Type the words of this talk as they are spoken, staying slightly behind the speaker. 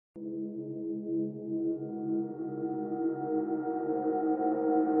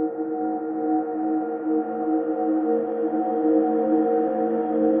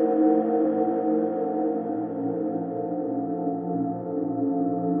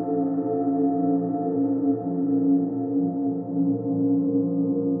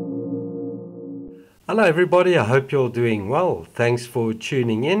Hello everybody, I hope you're doing well. Thanks for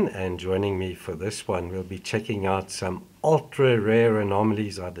tuning in and joining me for this one. We'll be checking out some ultra rare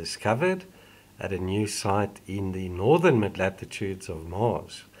anomalies I discovered at a new site in the northern mid-latitudes of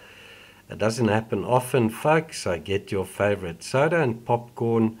Mars. It doesn't happen often, folks, so get your favorite soda and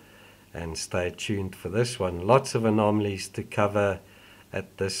popcorn and stay tuned for this one. Lots of anomalies to cover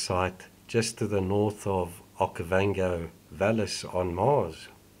at this site just to the north of Okavango Valles on Mars.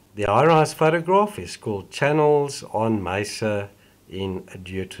 The high-rise photograph is called Channels on Mesa in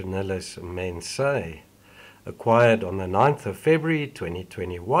Deuteronilus Mensae, acquired on the 9th of February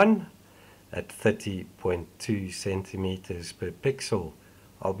 2021 at 30.2 centimeters per pixel.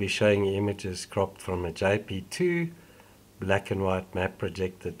 I'll be showing images cropped from a JP2 black and white map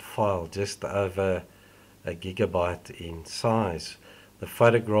projected file just over a gigabyte in size. The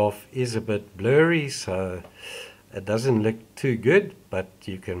photograph is a bit blurry, so it doesn't look too good, but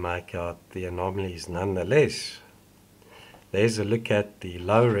you can make out the anomalies nonetheless. There's a look at the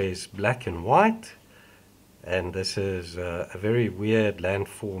low-res black and white, and this is a very weird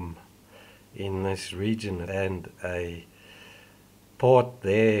landform in this region, and a part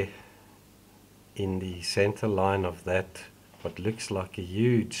there in the center line of that, what looks like a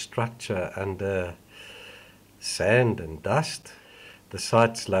huge structure under sand and dust. The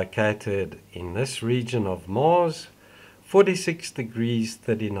site's located in this region of Mars, 46 degrees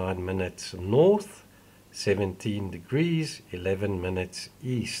 39 minutes north, 17 degrees 11 minutes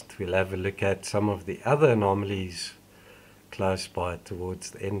east. We'll have a look at some of the other anomalies close by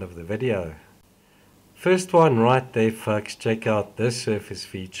towards the end of the video. First one right there, folks, check out this surface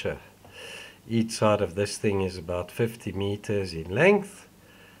feature. Each side of this thing is about 50 meters in length,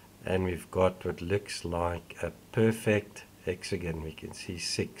 and we've got what looks like a perfect hexagon. We can see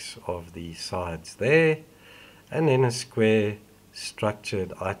 6 of the sides there, and then a square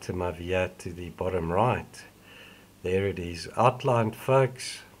structured item over here to the bottom right. There it is outlined,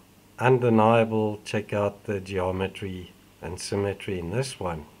 folks. Undeniable. Check out the geometry and symmetry in this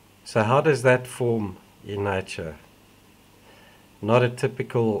one. So how does that form in nature? Not a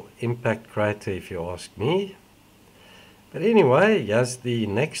typical impact crater if you ask me. But anyway, here's the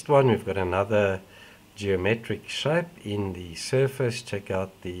next one. We've got another geometric shape in the surface. Check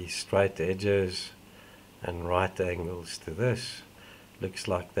out the straight edges and right angles to this. Looks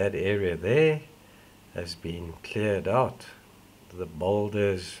like that area there has been cleared out. The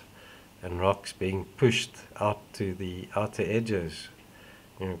boulders and rocks being pushed out to the outer edges.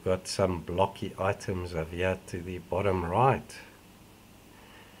 And we've got some blocky items over here to the bottom right.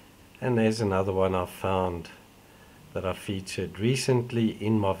 And there's another one I found that I featured recently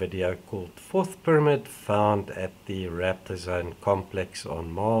in my video called Fourth Pyramid, found at the Raptor Zone complex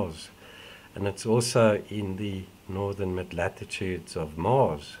on Mars. And it's also in the northern mid-latitudes of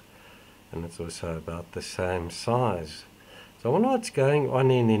Mars. And it's also about the same size. So I wonder what's going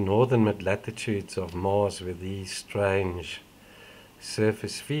on in the northern mid-latitudes of Mars with these strange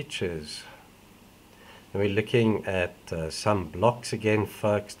surface features. And we're looking at some blocks again,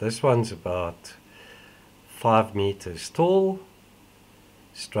 folks. This one's about 5 meters tall,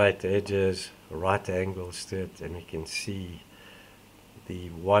 straight edges, right angles to it, and we can see the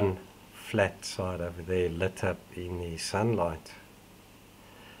one flat side over there lit up in the sunlight.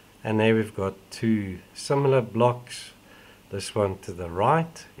 And there we've got 2 similar blocks. This one to the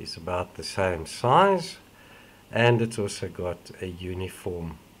right is about the same size, and it's also got a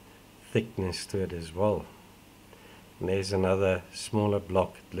uniform thickness to it as well. And there's another smaller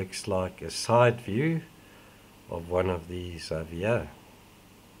block. It looks like a side view of one of these over here.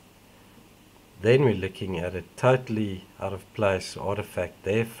 Then we're looking at a totally out of place artifact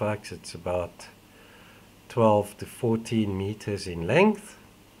there, folks. It's about 12 to 14 meters in length.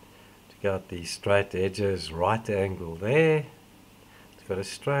 Check out the straight edges, right angle there. It's got a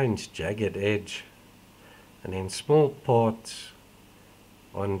strange jagged edge, and then small parts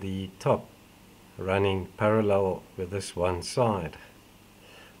on the top running parallel with this one side.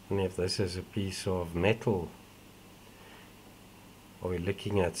 And if this is a piece of metal, are we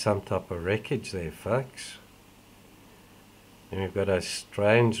looking at some type of wreckage there, folks? And we've got a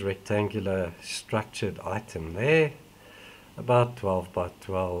strange rectangular structured item there, about 12 by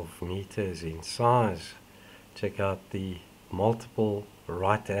 12 meters in size. Check out the multiple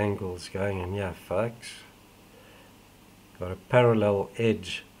right angles going in here, folks. Got a parallel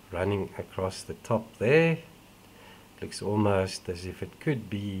edge running across the top there. Looks almost as if it could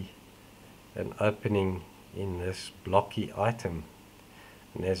be an opening in this blocky item.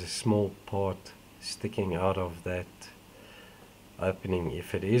 And there's a small part sticking out of that opening,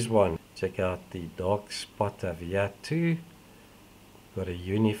 if it is one. Check out the dark spot over here too. Got a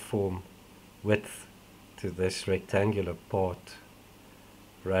uniform width to this rectangular part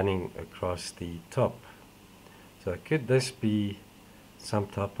running across the top. So could this be some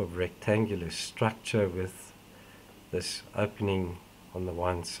type of rectangular structure with this opening on the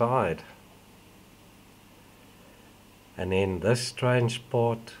one side? And then this strange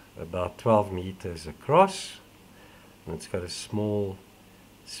part about 12 meters across, and it's got a small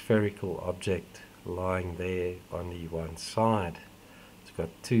spherical object lying there on the one side. It's got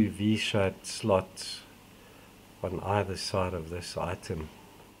two V-shaped slots on either side of this item.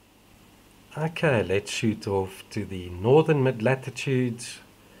 Okay, let's shoot off to the northern mid-latitudes,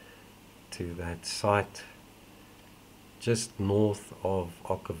 to that site just north of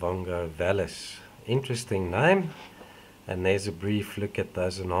Okavango Valles. Interesting name. And there's a brief look at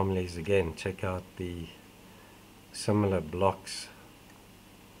those anomalies again. Check out the similar blocks.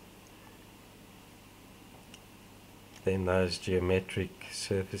 Then those geometric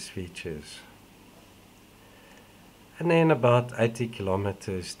surface features. And then about 80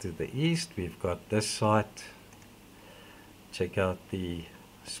 kilometers to the east, we've got this site. Check out the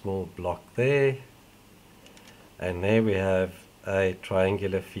small block there. And there we have a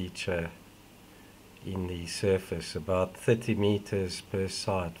triangular feature in the surface, about 30 meters per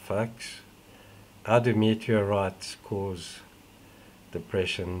side, folks. How do meteorites cause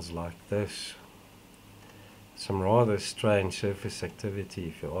depressions like this? Some rather strange surface activity,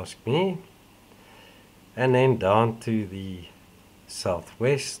 if you ask me. And then down to the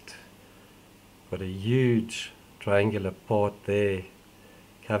southwest, got a huge triangular part there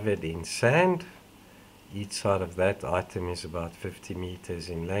covered in sand. Each side of that item is about 50 meters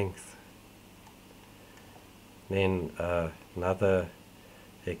in length. Then another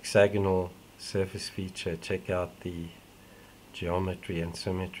hexagonal surface feature. Check out the geometry and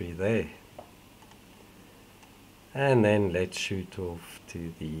symmetry there. And then let's shoot off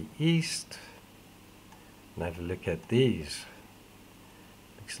to the east and have a look at these.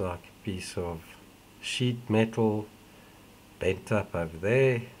 Looks like a piece of sheet metal bent up over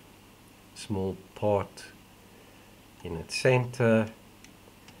there. Small part in its center.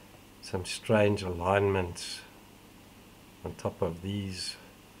 Some strange alignments on top of these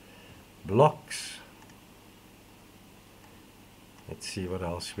blocks. Let's see what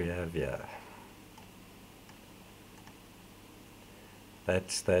else we have here.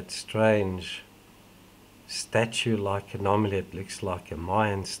 That's that strange statue-like anomaly. It looks like a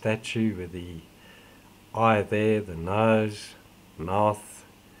Mayan statue with the eye there, the nose, mouth,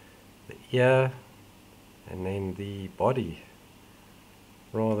 the ear, and then the body.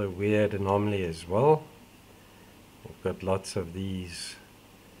 Rather weird anomaly as well. We've got lots of these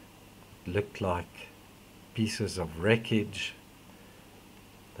look like pieces of wreckage.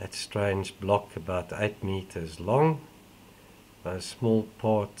 That strange block about 8 meters long. Those small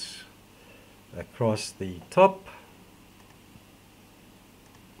parts across the top.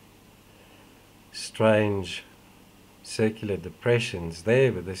 Strange circular depressions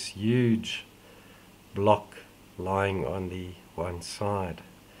there with this huge block lying on the one side.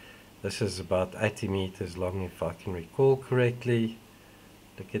 This is about 80 meters long if I can recall correctly.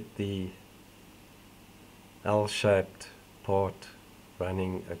 Look at the L-shaped part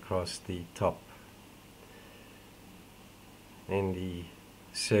running across the top. And the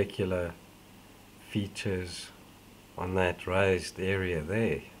circular features on that raised area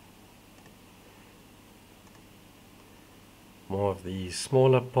there. More of these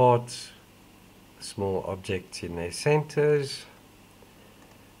smaller parts, small objects in their centers.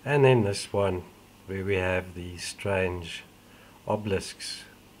 And then this one where we have these strange obelisks.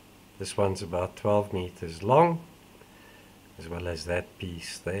 This one's about 12 meters long, as well as that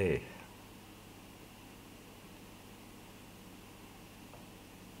piece there.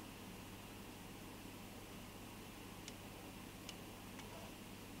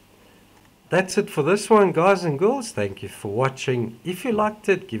 That's it for this one, guys and girls. Thank you for watching. If you liked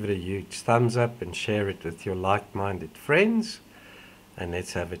it, give it a huge thumbs up and share it with your like-minded friends. And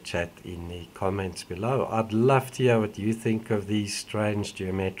let's have a chat in the comments below. I'd love to hear what you think of these strange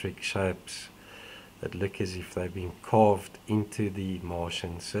geometric shapes that look as if they've been carved into the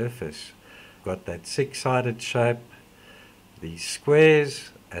Martian surface. Got that six-sided shape, the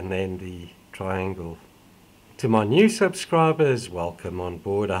squares, and then the triangle. To my new subscribers, welcome on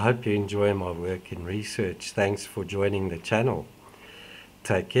board. I hope you enjoy my work and research. Thanks for joining the channel.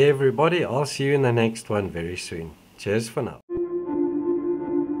 Take care, everybody. I'll see you in the next one very soon. Cheers for now.